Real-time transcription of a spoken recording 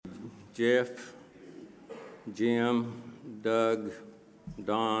Jeff, Jim, Doug,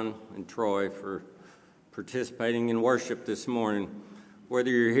 Don, and Troy for participating in worship this morning. Whether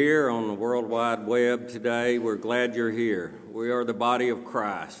you're here on the World Wide Web today, we're glad you're here. We are the body of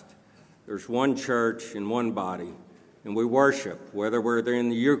Christ. There's one church and one body, and we worship, whether we're there in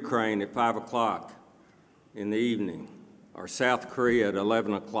the Ukraine at 5 o'clock in the evening, or South Korea at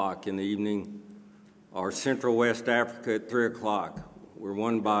 11 o'clock in the evening, or Central West Africa at 3 o'clock. We're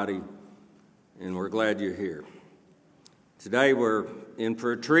one body, and we're glad you're here. Today we're in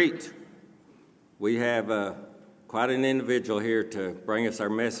for a treat. We have quite an individual here to bring us our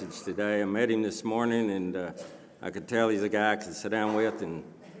message today. I met him this morning, and I could tell he's a guy I could sit down with and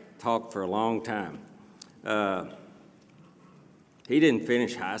talk for a long time. He didn't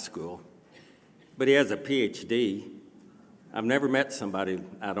finish high school, but he has a PhD. I've never met somebody,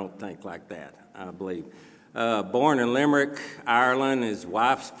 I don't think, like that, I believe. Born in Limerick, Ireland. His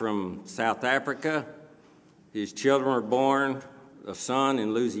wife's from South Africa. His children were born, a son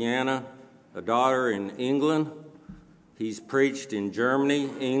in Louisiana, a daughter in England. He's preached in Germany,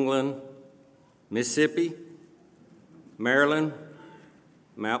 England, Mississippi, Maryland,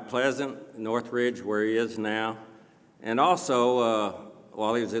 Mount Pleasant, Northridge, where he is now. And also,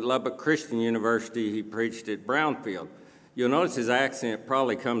 while he was at Lubbock Christian University, he preached at Brownfield. You'll notice his accent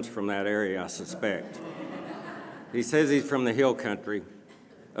probably comes from that area, I suspect. He says he's from the hill country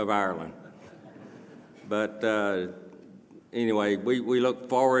of Ireland. But anyway, we look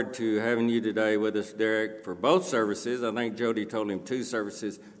forward to having you today with us, Derek, for both services. I think Jody told him 2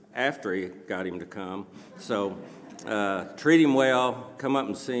 services after he got him to come. So treat him well, come up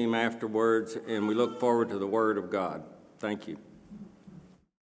and see him afterwards, and we look forward to the Word of God. Thank you.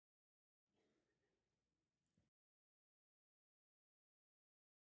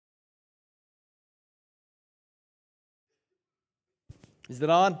 Is it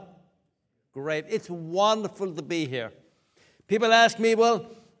on? Great. It's wonderful to be here. People ask me, well,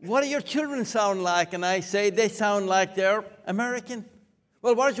 what do your children sound like? And I say, they sound like they're American.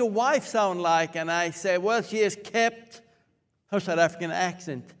 Well, what does your wife sound like? And I say, well, she has kept her South African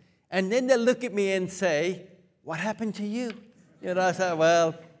accent. And then they look at me and say, what happened to you? You know, I say,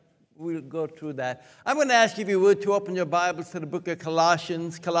 well, we'll go through that. I'm going to ask you, if you would, to open your Bibles to the book of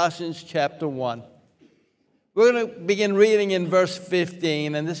Colossians chapter 1. We're going to begin reading in verse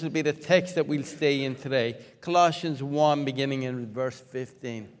 15, and this will be the text that we'll stay in today. Colossians 1, beginning in verse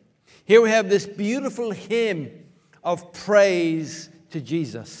 15. Here we have this beautiful hymn of praise to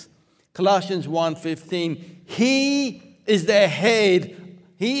Jesus. Colossians 1:15. He is the head,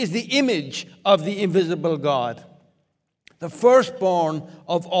 he is the image of the invisible God, the firstborn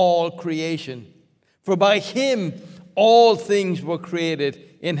of all creation. For by him all things were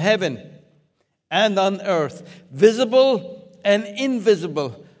created in heaven and on earth, visible and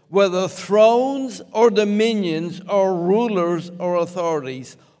invisible, whether thrones or dominions or rulers or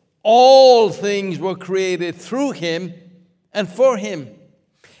authorities. All things were created through him and for him.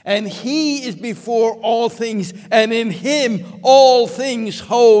 And he is before all things, and in him all things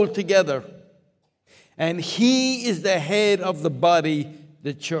hold together. And he is the head of the body,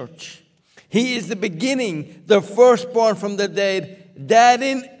 the church. He is the beginning, the firstborn from the dead, that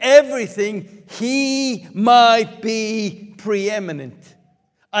in everything he might be preeminent.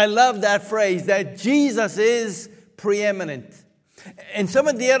 I love that phrase, that Jesus is preeminent. In some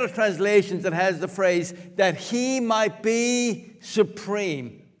of the other translations, it has the phrase that he might be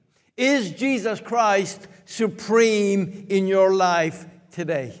supreme. Is Jesus Christ supreme in your life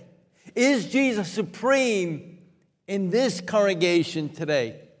today? Is Jesus supreme in this congregation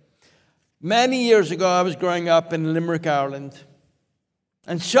today? Many years ago, I was growing up in Limerick, Ireland.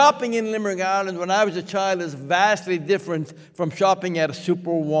 And shopping in Limerick, Ireland, when I was a child, is vastly different from shopping at a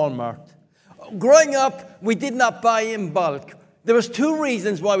super Walmart. Growing up, we did not buy in bulk. There was 2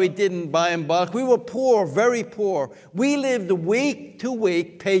 reasons why we didn't buy in bulk. We were poor, very poor. We lived week to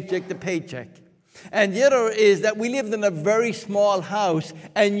week, paycheck to paycheck. And the other is that we lived in a very small house,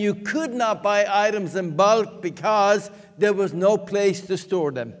 and you could not buy items in bulk because there was no place to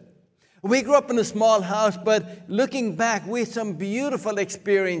store them. We grew up in a small house, but looking back, we had some beautiful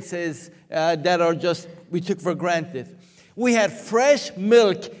experiences that are just, we took for granted. We had fresh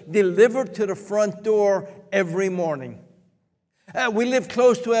milk delivered to the front door every morning. We lived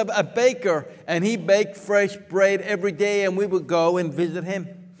close to a baker, and he baked fresh bread every day, and we would go and visit him.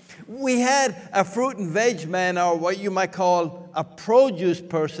 We had a fruit and veg man, or what you might call a produce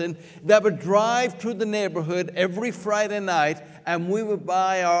person, that would drive through the neighborhood every Friday night, and we would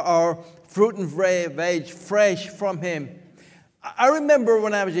buy our fruit and veg fresh from him. I remember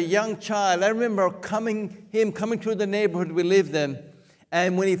when I was a young child, I remember him coming through the neighborhood we lived in,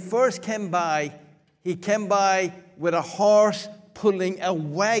 And when he first came by, he came by with a horse pulling a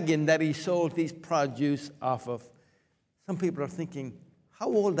wagon that he sold his produce off of. Some people are thinking, how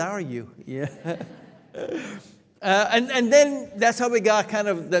old are you? Yeah. And then that's how we got kind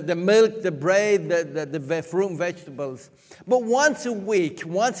of the milk, the bread, the fruit and vegetables. But once a week,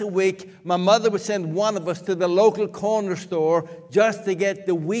 my mother would send one of us to the local corner store just to get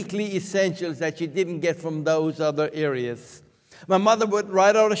the weekly essentials that you didn't get from those other areas. My mother would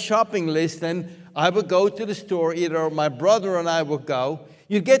write out a shopping list, and I would go to the store. Either my brother and I would go.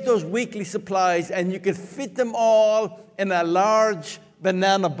 You'd get those weekly supplies, and you could fit them all in a large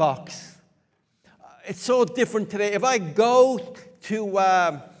banana box. It's so different today. If I go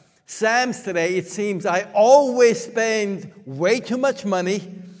to Sam's today, it seems I always spend way too much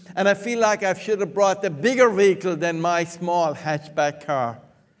money, and I feel like I should have brought the bigger vehicle than my small hatchback car.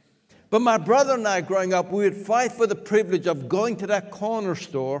 But my brother and I, growing up, we would fight for the privilege of going to that corner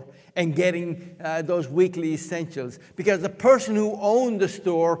store and getting those weekly essentials, because the person who owned the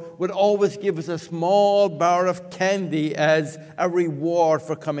store would always give us a small bar of candy as a reward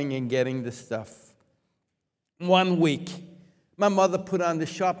for coming and getting the stuff. One week, my mother put on the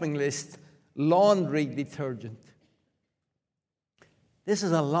shopping list laundry detergent. This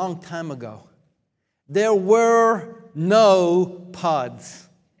is a long time ago. There were no pods.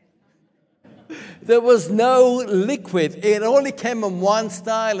 There was no liquid. It only came in one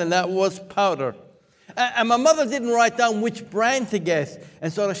style, and that was powder. And my mother didn't write down which brand to get.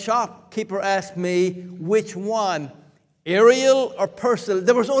 And so the shopkeeper asked me which one, Ariel or Persil.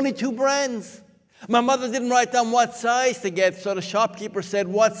 There was only 2 brands. My mother didn't write down what size to get, so the shopkeeper said,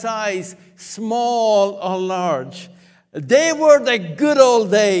 what size, small or large? They were the good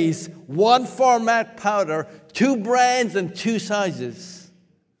old days. 1 format powder, 2 brands and 2 sizes.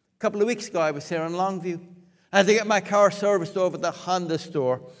 A couple of weeks ago, I was here in Longview. I had to get my car serviced over at the Honda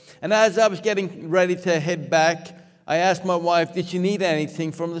store. And as I was getting ready to head back, I asked my wife, did she need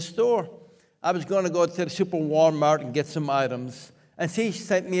anything from the store? I was going to go to the Super Walmart and get some items. And she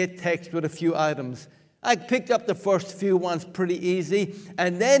sent me a text with a few items. I picked up the first few ones pretty easy.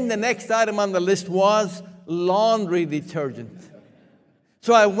 And then the next item on the list was laundry detergent.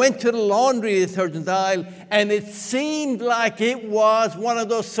 So I went to the laundry detergent aisle, and it seemed like it was one of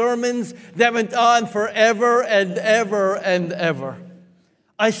those sermons that went on forever and ever and ever.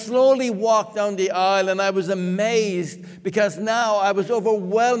 I slowly walked down the aisle, and I was amazed because now I was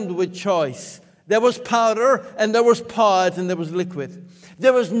overwhelmed with choice. There was powder, and there was pods, and there was liquid.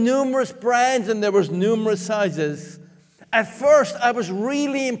 There was numerous brands, and there was numerous sizes. At first, I was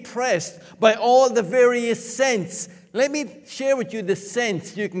really impressed by all the various scents. Let me share with you the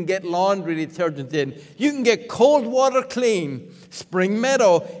scents you can get laundry detergent in. You can get Cold Water Clean, Spring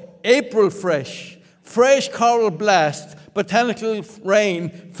Meadow, April Fresh, Fresh Coral Blast, Botanical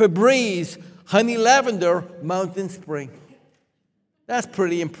Rain, Febreze, Honey Lavender, Mountain Spring. That's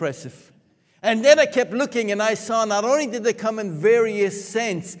pretty impressive. And then I kept looking, and I saw not only did they come in various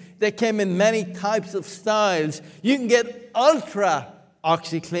scents, they came in many types of styles. You can get Ultra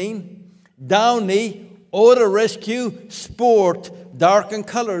OxiClean, Downy, Odor Rescue, Sport, Dark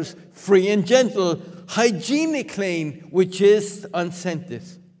Colors, Free and Gentle, Hygienic Clean, which is unscented.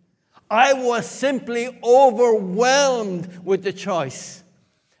 I was simply overwhelmed with the choice.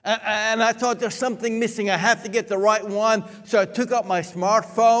 And I thought there's something missing. I have to get the right one. So I took up my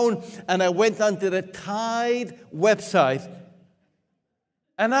smartphone and I went onto the Tide website.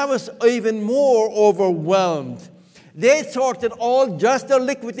 And I was even more overwhelmed. They sorted all just their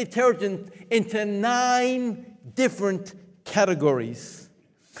liquid detergent into 9 different categories.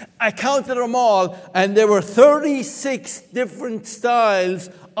 I counted them all, and there were 36 different styles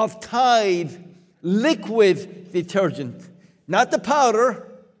of Tide liquid detergent. Not the powder,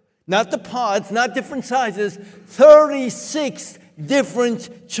 not the pods, not different sizes, 36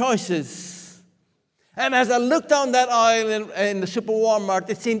 different choices. And as I looked down that aisle in the Super Walmart,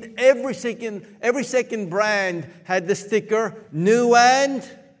 it seemed every second brand had the sticker, new and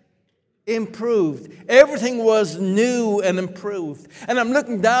improved. Everything was new and improved. And I'm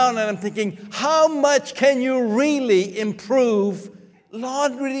looking down and I'm thinking, how much can you really improve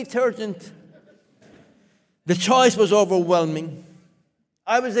laundry detergent? The choice was overwhelming.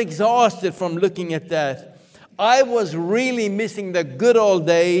 I was exhausted from looking at that. I was really missing the good old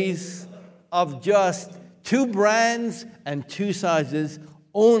days of just 2 brands and 2 sizes,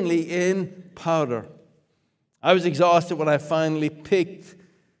 only in powder. I was exhausted when I finally picked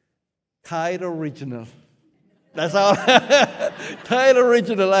Tide Original. That's all. Tide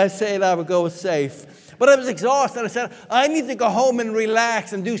Original, I said I would go safe. But I was exhausted. I said, I need to go home and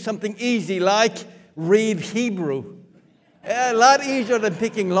relax and do something easy like read Hebrew. A lot easier than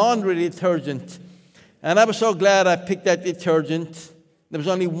picking laundry detergent. And I was so glad I picked that detergent. There was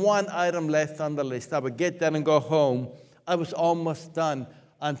only one item left on the list. I would get that and go home. I was almost done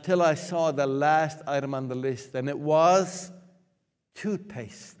until I saw the last item on the list, and it was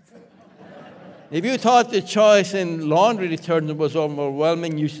toothpaste. If you thought the choice in laundry detergent was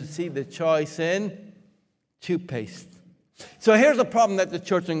overwhelming, you should see the choice in toothpaste. So here's the problem that the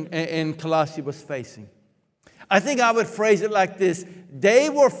church in Colossae was facing. I think I would phrase it like this. They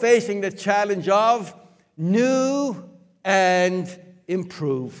were facing the challenge of new and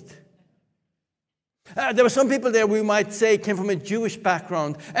improved. There were some people there we might say came from a Jewish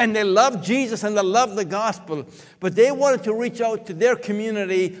background, and they loved Jesus and they loved the gospel, but they wanted to reach out to their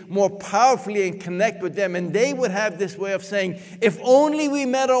community more powerfully and connect with them. And they would have this way of saying, if only we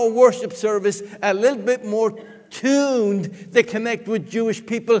made our worship service a little bit more tuned to connect with Jewish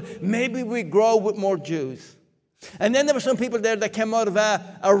people, maybe we grow with more Jews. And then there were some people there that came out of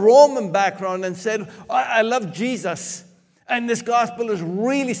a Roman background and said, I love Jesus. And this gospel is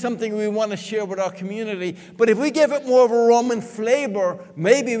really something we want to share with our community. But if we give it more of a Roman flavor,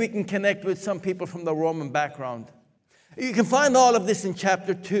 maybe we can connect with some people from the Roman background. You can find all of this in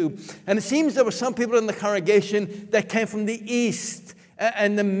chapter 2. And it seems there were some people in the congregation that came from the East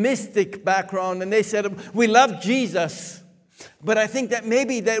and the mystic background. And they said, we love Jesus. But I think that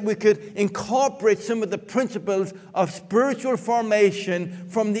maybe that we could incorporate some of the principles of spiritual formation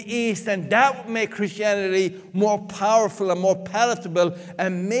from the East, and that would make Christianity more powerful and more palatable,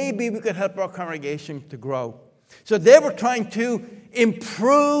 and maybe we could help our congregation to grow. So they were trying to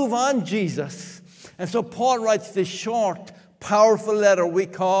improve on Jesus. And so Paul writes this short, powerful letter we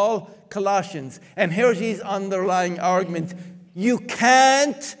call Colossians. And here's his underlying argument. You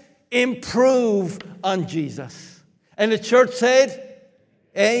can't improve on Jesus. And the church said,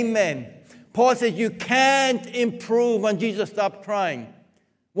 amen. Paul says you can't improve on Jesus. Stop trying.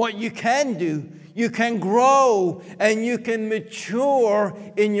 What you can do, you can grow and you can mature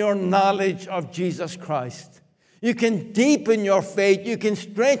in your knowledge of Jesus Christ. You can deepen your faith. You can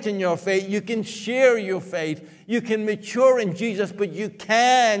strengthen your faith. You can share your faith. You can mature in Jesus, but you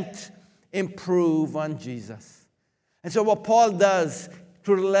can't improve on Jesus. And so what Paul does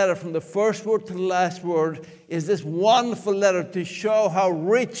through the letter, from the first word to the last word, is this wonderful letter to show how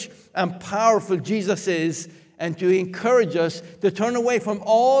rich and powerful Jesus is, and to encourage us to turn away from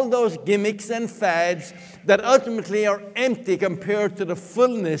all those gimmicks and fads that ultimately are empty compared to the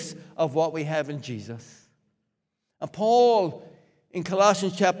fullness of what we have in Jesus. And Paul, in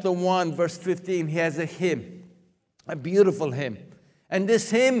Colossians chapter 1, verse 15, he has a hymn, a beautiful hymn. And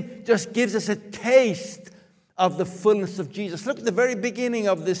this hymn just gives us a taste of the fullness of Jesus. Look at the very beginning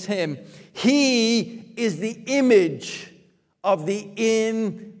of this hymn. He is the image of the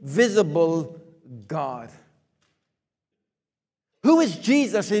invisible God. Who is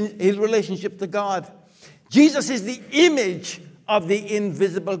Jesus in his relationship to God? Jesus is the image of the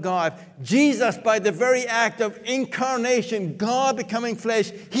invisible God. Jesus, by the very act of incarnation, God becoming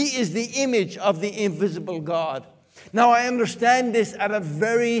flesh, he is the image of the invisible God. Now, I understand this at a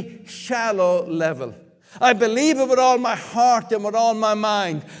very shallow level. I believe it with all my heart and with all my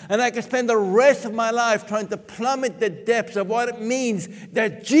mind. And I can spend the rest of my life trying to plummet the depths of what it means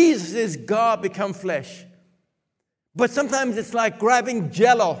that Jesus is God become flesh. But sometimes it's like grabbing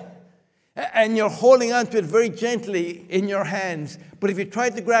Jell-O and you're holding onto it very gently in your hands. But if you try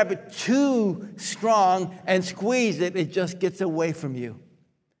to grab it too strong and squeeze it, it just gets away from you.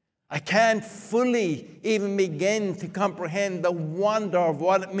 I can't fully even begin to comprehend the wonder of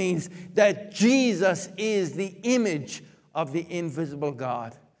what it means that Jesus is the image of the invisible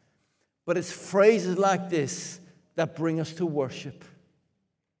God. But it's phrases like this that bring us to worship.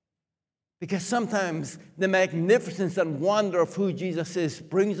 Because sometimes the magnificence and wonder of who Jesus is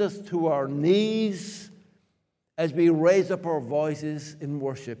brings us to our knees as we raise up our voices in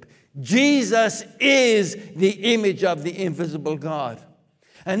worship. Jesus is the image of the invisible God.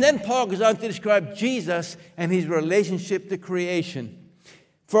 And then Paul goes on to describe Jesus and his relationship to creation.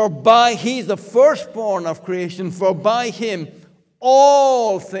 For he's the firstborn of creation, for by him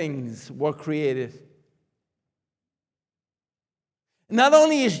all things were created. Not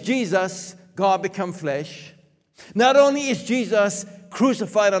only is Jesus God become flesh, not only is Jesus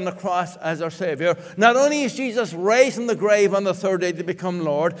crucified on the cross as our Savior, not only is Jesus raised from the grave on the third day to become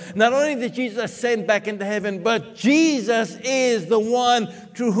Lord, not only did Jesus ascend back into heaven, but Jesus is the one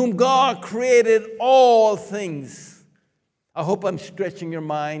through whom God created all things. I hope I'm stretching your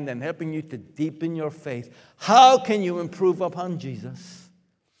mind and helping you to deepen your faith. How can you improve upon Jesus?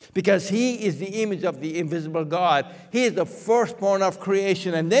 Because he is the image of the invisible God. He is the firstborn of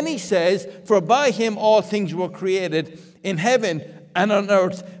creation. And then he says, for by him all things were created in heaven and on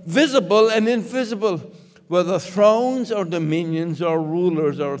earth, visible and invisible, whether thrones or dominions or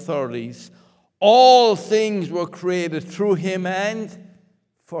rulers or authorities. All things were created through him and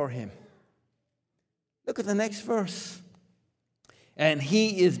for him. Look at the next verse. And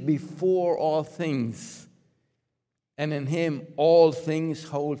he is before all things, and in him all things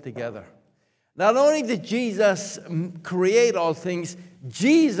hold together. Not only did Jesus create all things,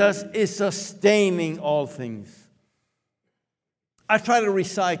 Jesus is sustaining all things. I try to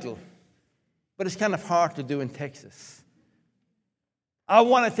recycle, but it's kind of hard to do in Texas. I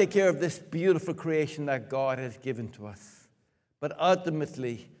want to take care of this beautiful creation that God has given to us. But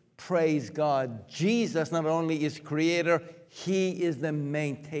ultimately, praise God, Jesus not only is creator, he is the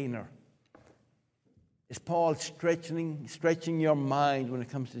maintainer. Is Paul stretching your mind when it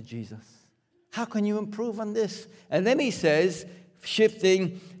comes to Jesus? How can you improve on this? And then he says,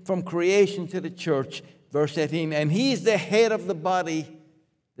 shifting from creation to the church, verse 18, and he's the head of the body,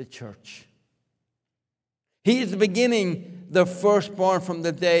 the church. He is the beginning, the firstborn from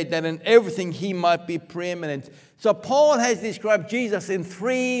the dead, that in everything he might be preeminent. So Paul has described Jesus in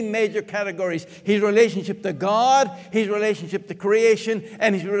three major categories: his relationship to God, his relationship to creation,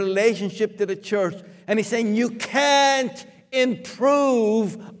 and his relationship to the church. And he's saying you can't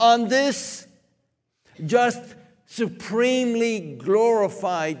improve on this. Just supremely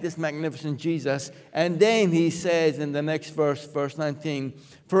glorify this magnificent Jesus. And then he says in the next verse, verse 19,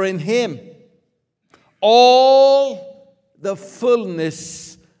 for in him all the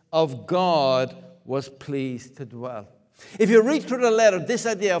fullness of God was pleased to dwell. If you read through the letter, this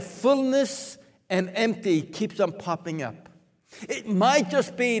idea of fullness and empty keeps on popping up. It might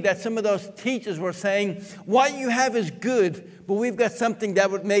just be that some of those teachers were saying, what you have is good, but we've got something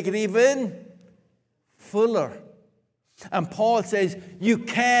that would make it even fuller. And Paul says, you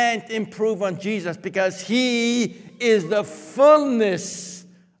can't improve on Jesus because he is the fullness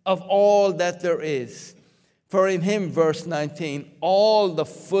of all that there is. For in him, verse 19, all the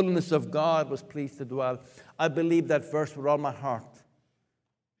fullness of God was pleased to dwell. I believe that verse with all my heart.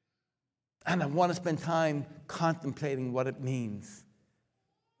 And I want to spend time contemplating what it means.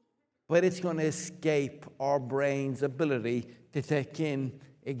 But it's going to escape our brain's ability to take in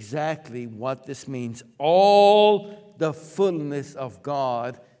exactly what this means. All the fullness of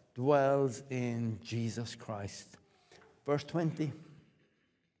God dwells in Jesus Christ. Verse 20.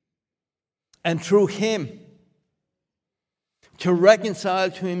 And through him, to reconcile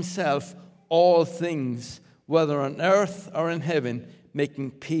to himself all things, whether on earth or in heaven,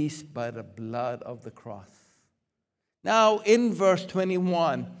 making peace by the blood of the cross. Now, in verse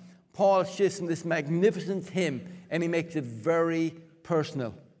 21, Paul shifts from this magnificent hymn, and he makes it very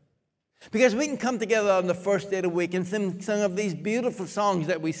personal. Because we can come together on the first day of the week and sing some of these beautiful songs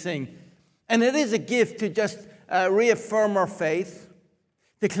that we sing. And it is a gift to just reaffirm our faith,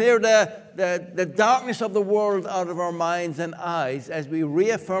 to clear the darkness of the world out of our minds and eyes as we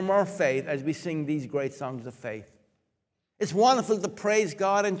reaffirm our faith, as we sing these great songs of faith. It's wonderful to praise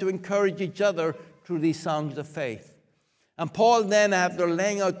God and to encourage each other through these songs of faith. And Paul then, after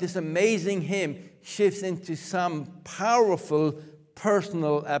laying out this amazing hymn, shifts into some powerful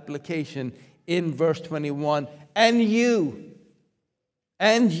personal application in verse 21. And you,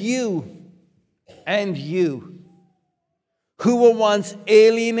 who were once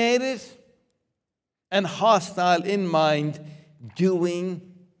alienated and hostile in mind, doing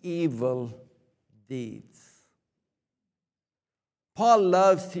evil deeds. Paul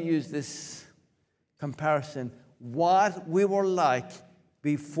loves to use this comparison. What we were like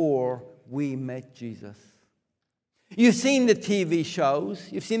before we met Jesus. You've seen the TV shows,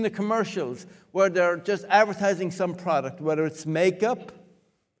 you've seen the commercials where they're just advertising some product, whether it's makeup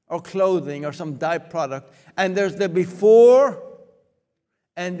or clothing or some dye product, and there's the before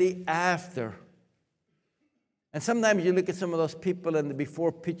and the after. And sometimes you look at some of those people in the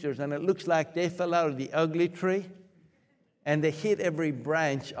before pictures and it looks like they fell out of the ugly tree and they hit every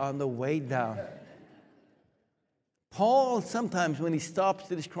branch on the way down. Paul, sometimes when he stops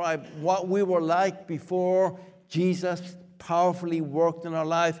to describe what we were like before Jesus powerfully worked in our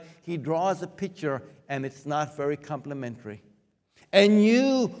life, he draws a picture, and it's not very complimentary. And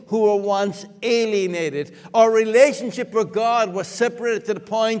you who were once alienated, our relationship with God was separated to the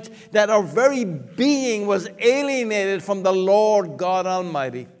point that our very being was alienated from the Lord God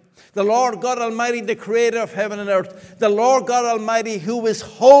Almighty. The Lord God Almighty, the creator of heaven and earth. The Lord God Almighty who is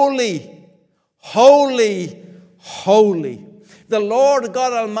holy, holy, holy. The Lord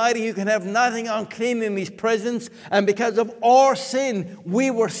God Almighty, who can have nothing unclean in His presence, and because of our sin, we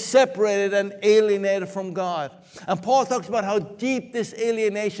were separated and alienated from God. And Paul talks about how deep this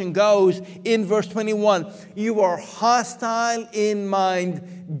alienation goes in verse 21. You are hostile in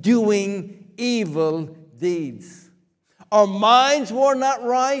mind, doing evil deeds. Our minds were not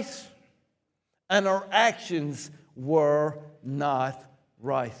right, and our actions were not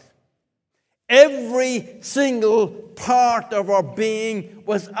right. Every single part of our being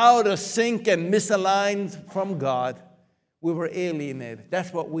was out of sync and misaligned from God. We were alienated.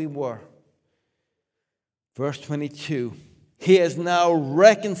 That's what we were. Verse 22, He is now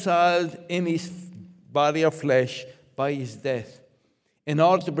reconciled in His body of flesh by His death, in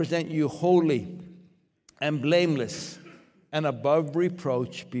order to present you holy and blameless and above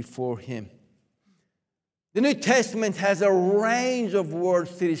reproach before Him. The New Testament has a range of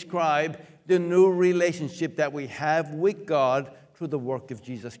words to describe the new relationship that we have with God through the work of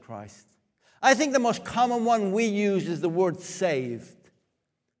Jesus Christ. I think the most common one we use is the word saved.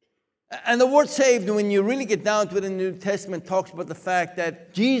 And the word saved, when you really get down to it in the New Testament, talks about the fact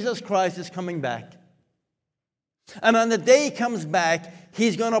that Jesus Christ is coming back. And on the day He comes back,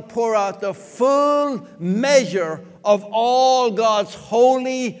 He's going to pour out the full measure of all God's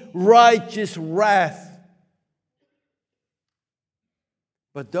holy, righteous wrath.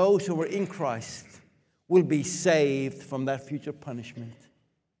 But those who are in Christ will be saved from that future punishment.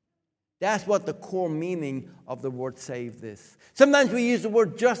 That's what the core meaning of the word saved is. Sometimes we use the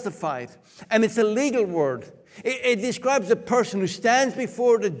word justified, and it's a legal word. It describes a person who stands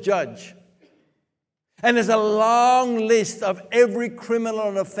before the judge, and there's a long list of every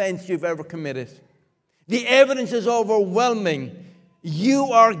criminal offense you've ever committed. The evidence is overwhelming. You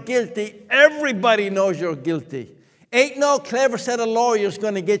are guilty. Everybody knows you're guilty. Ain't no clever set of lawyers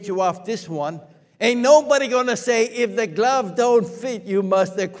going to get you off this one. Ain't nobody going to say, if the glove don't fit, you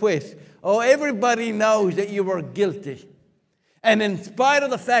must acquit. Oh, everybody knows that you were guilty. And in spite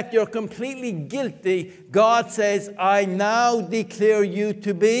of the fact you're completely guilty, God says, I now declare you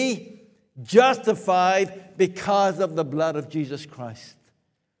to be justified because of the blood of Jesus Christ.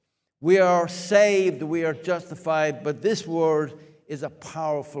 We are saved, we are justified, but this word is a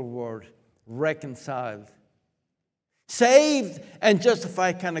powerful word, reconciled. Saved and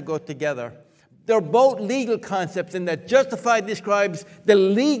justified kind of go together. They're both legal concepts in that justified describes the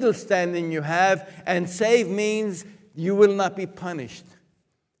legal standing you have, and saved means you will not be punished.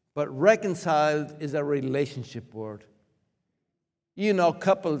 But reconciled is a relationship word. You know,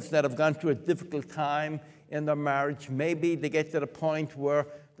 couples that have gone through a difficult time in their marriage, maybe they get to the point where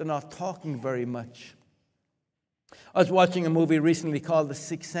they're not talking very much. I was watching a movie recently called The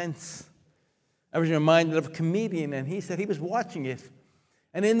Sixth Sense. I was reminded of a comedian, and he said he was watching it.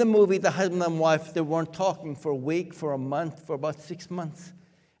 And in the movie, the husband and wife, they weren't talking for a week, for a month, for about 6 months.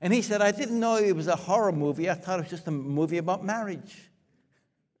 And he said, I didn't know it was a horror movie. I thought it was just a movie about marriage.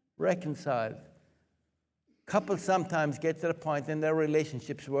 Reconciled. Couples sometimes get to the point in their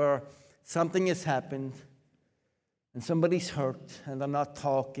relationships where something has happened, and somebody's hurt, and they're not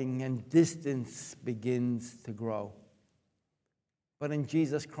talking, and distance begins to grow. But in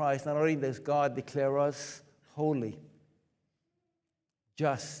Jesus Christ, not only does God declare us holy,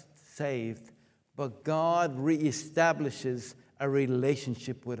 just, saved, but God reestablishes a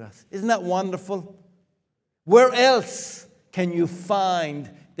relationship with us. Isn't that wonderful? Where else can you find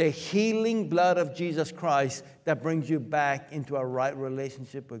the healing blood of Jesus Christ that brings you back into a right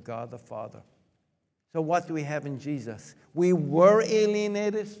relationship with God the Father? So what do we have in Jesus? We were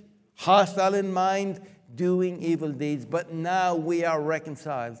alienated, hostile in mind, doing evil deeds, but now we are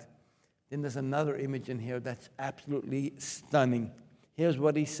reconciled. Then there's another image in here that's absolutely stunning. Here's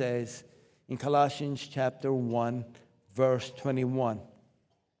what he says in Colossians chapter 1, verse 21.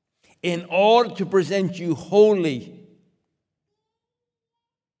 In order to present you holy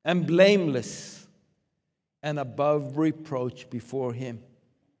and blameless and above reproach before Him.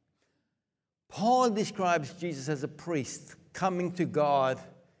 Paul describes Jesus as a priest coming to God,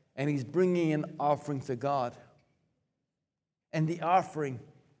 and he's bringing an offering to God. And the offering,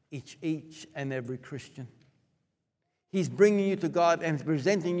 each and every Christian. He's bringing you to God and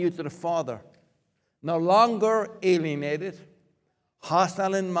presenting you to the Father. No longer alienated,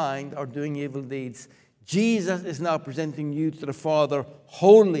 hostile in mind, or doing evil deeds. Jesus is now presenting you to the Father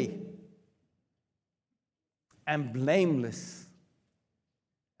holy and blameless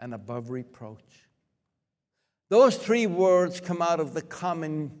and above reproach. Those three words come out of the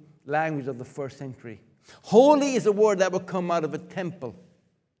common language of the first century. Holy is a word that would come out of a temple.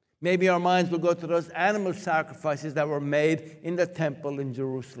 Maybe our minds will go to those animal sacrifices that were made in the temple in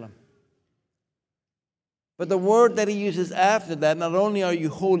Jerusalem. But the word that he uses after that, not only are you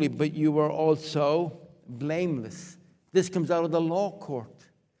holy, but you are also blameless. This comes out of the law court,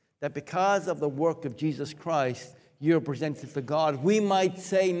 that because of the work of Jesus Christ, you're presented to God. We might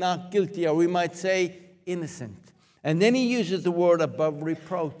say not guilty, or we might say innocent. And then he uses the word above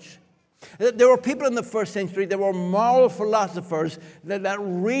reproach. There were people in the first century, there were moral philosophers that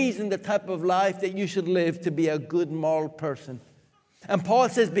reasoned the type of life that you should live to be a good moral person. And Paul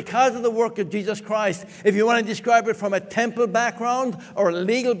says, because of the work of Jesus Christ, if you want to describe it from a temple background or a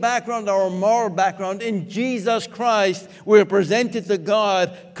legal background or a moral background, in Jesus Christ, we're presented to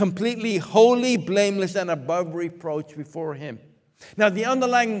God completely holy, blameless, and above reproach before him. Now, the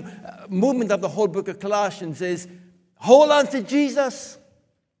underlying movement of the whole book of Colossians is, hold on to Jesus.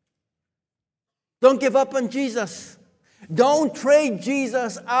 Don't give up on Jesus. Don't trade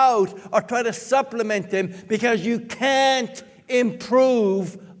Jesus out or try to supplement him, because you can't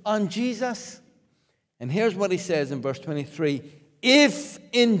improve on Jesus. And here's what he says in verse 23. If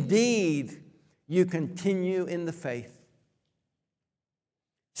indeed you continue in the faith,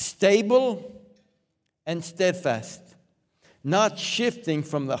 stable and steadfast, not shifting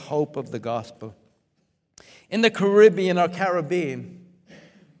from the hope of the gospel. In the Caribbean,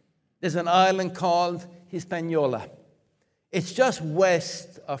 there's an island called Hispaniola. It's just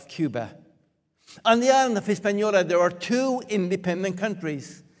west of Cuba. On the island of Hispaniola, there are two independent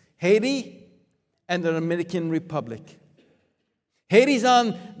countries, Haiti and the Dominican Republic. Haiti's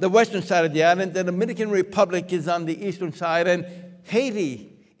on the western side of the island, the Dominican Republic is on the eastern side, and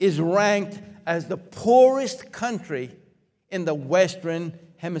Haiti is ranked as the poorest country in the Western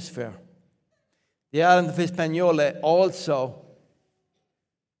Hemisphere. The island of Hispaniola also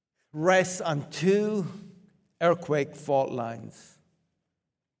rests on two earthquake fault lines.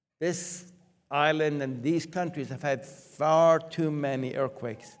 This island and these countries have had far too many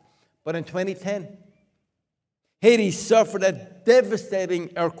earthquakes. But in 2010, Haiti suffered a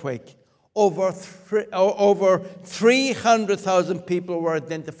devastating earthquake. Over 300,000 people were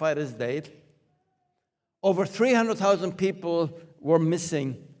identified as dead. Over 300,000 people were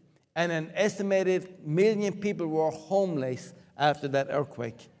missing. And an estimated million people were homeless after that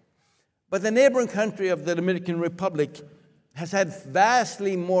earthquake. But the neighboring country of the Dominican Republic has had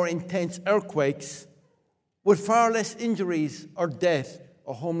vastly more intense earthquakes with far less injuries or death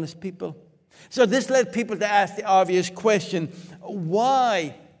or homeless people. So this led people to ask the obvious question,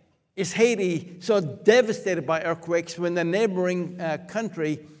 why is Haiti so devastated by earthquakes when the neighboring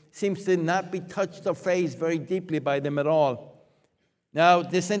country seems to not be touched or fazed very deeply by them at all? Now,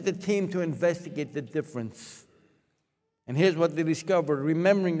 they sent a team to investigate the difference. And here's what they discovered,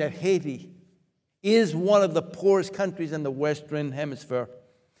 remembering that Haiti is one of the poorest countries in the Western Hemisphere.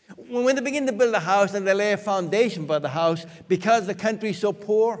 When they begin to build a house and they lay a foundation for the house, because the country is so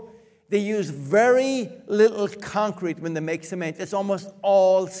poor, they use very little concrete when they make cement. It's almost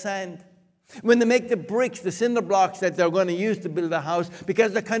all sand. When they make the bricks, the cinder blocks that they're going to use to build a house,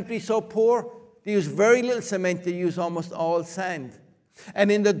 because the country is so poor, they use very little cement, they use almost all sand.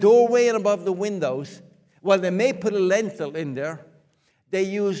 And in the doorway and above the windows, while they may put a lintel in there, they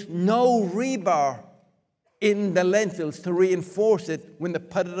use no rebar in the lintels to reinforce it when they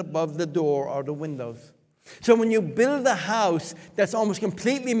put it above the door or the windows. So when you build a house that's almost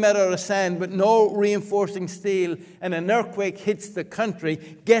completely made out of sand with no reinforcing steel, and an earthquake hits the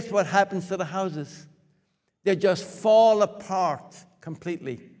country, guess what happens to the houses? They just fall apart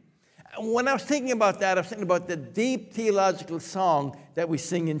completely. When I was thinking about that, I was thinking about the deep theological song that we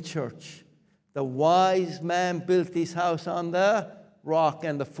sing in church. The wise man built his house on the rock,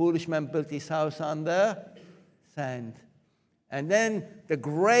 and the foolish man built his house on the sand. And then the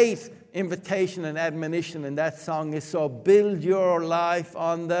great invitation and admonition in that song is, so build your life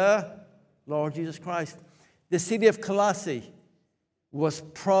on the Lord Jesus Christ. The city of Colossae was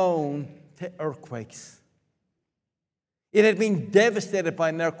prone to earthquakes. It had been devastated by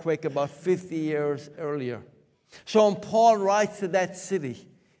an earthquake about 50 years earlier. So when Paul writes to that city,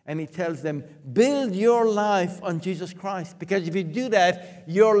 and he tells them, build your life on Jesus Christ. Because if you do that,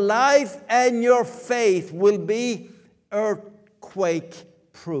 your life and your faith will be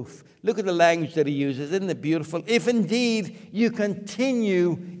earthquake-proof. Look at the language that he uses. Isn't it beautiful? If indeed you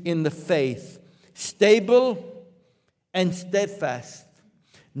continue in the faith, stable and steadfast,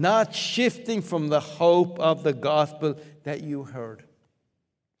 not shifting from the hope of the gospel that you heard.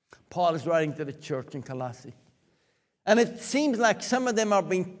 Paul is writing to the church in Colossae. And it seems like some of them are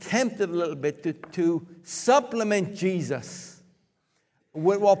being tempted a little bit to supplement Jesus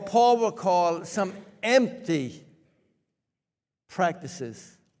with what Paul would call some empty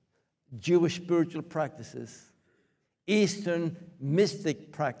practices, Jewish spiritual practices, Eastern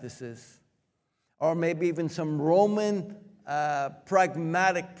mystic practices, or maybe even some Roman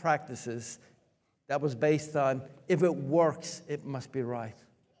pragmatic practices that was based on, if it works, it must be right.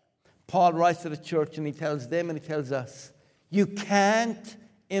 Paul writes to the church and he tells them and he tells us, you can't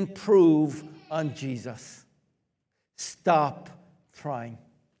improve on Jesus. Stop trying.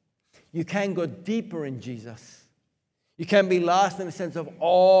 You can go deeper in Jesus. You can be lost in a sense of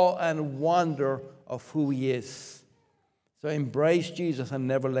awe and wonder of who he is. So embrace Jesus and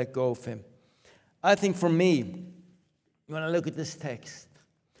never let go of him. I think for me, when I look at this text,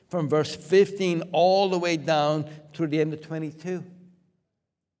 from verse 15 all the way down through the end of 22,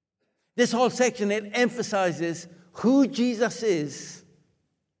 this whole section, it emphasizes who Jesus is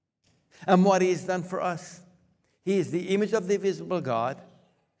and what he has done for us. He is the image of the invisible God.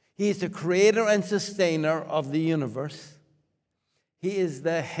 He is the creator and sustainer of the universe. He is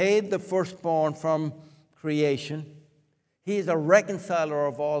the head, the firstborn from creation. He is a reconciler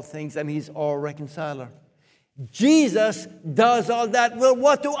of all things, and he's our reconciler. Jesus does all that. Well,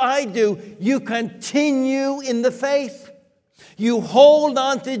 what do? You continue in the faith. You hold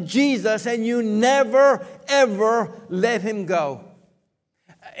on to Jesus, and you never, ever let him go.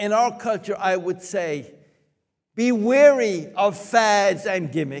 In our culture, I would say, be wary of fads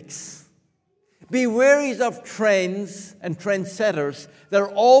and gimmicks. Be wary of trends and trendsetters that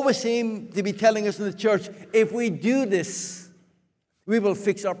always seem to be telling us in the church, if we do this, we will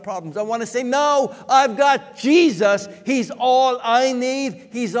fix our problems. I want to say, no, I've got Jesus. He's all I need.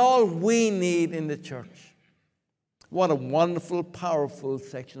 He's all we need in the church. What a wonderful, powerful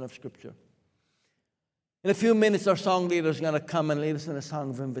section of Scripture. In a few minutes, our song leader is going to come and lead us in a song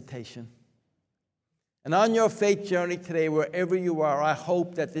of invitation. And on your faith journey today, wherever you are, I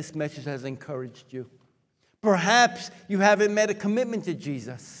hope that this message has encouraged you. Perhaps you haven't made a commitment to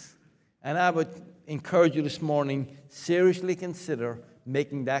Jesus. And I would encourage you this morning, seriously consider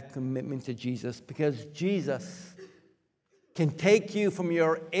making that commitment to Jesus, because Jesus can take you from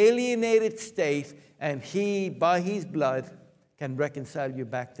your alienated state, and he, by his blood, can reconcile you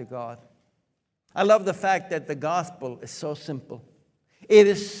back to God. I love the fact that the gospel is so simple. It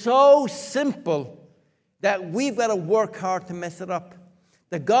is so simple that we've got to work hard to mess it up.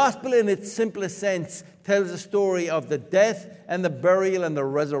 The gospel, in its simplest sense, tells the story of the death and the burial and the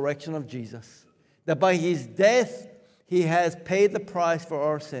resurrection of Jesus. That by his death, he has paid the price for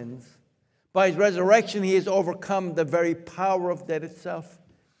our sins. By his resurrection, he has overcome the very power of death itself.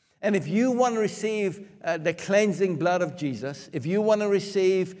 And if you want to receive the cleansing blood of Jesus, if you want to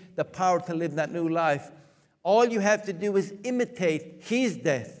receive the power to live that new life, all you have to do is imitate his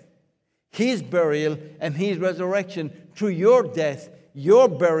death, his burial, and his resurrection through your death, your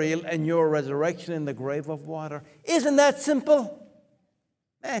burial, and your resurrection in the grave of water. Isn't that simple?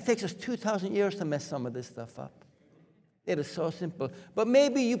 Man, it takes us 2,000 years to mess some of this stuff up. It is so simple. But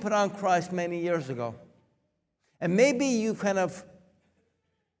maybe you put on Christ many years ago. And maybe you kind of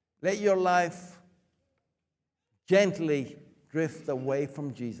let your life gently drift away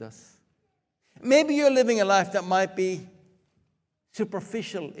from Jesus. Maybe you're living a life that might be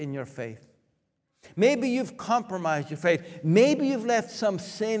superficial in your faith. Maybe you've compromised your faith. Maybe you've left some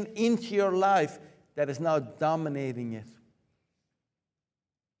sin into your life that is now dominating it.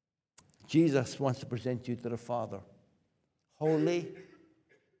 Jesus wants to present you to the Father, holy,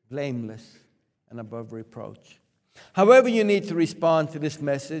 blameless, and above reproach. However you need to respond to this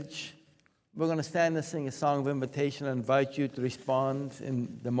message, we're going to stand and sing a song of invitation and invite you to respond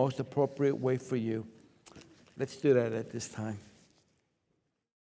in the most appropriate way for you. Let's do that at this time.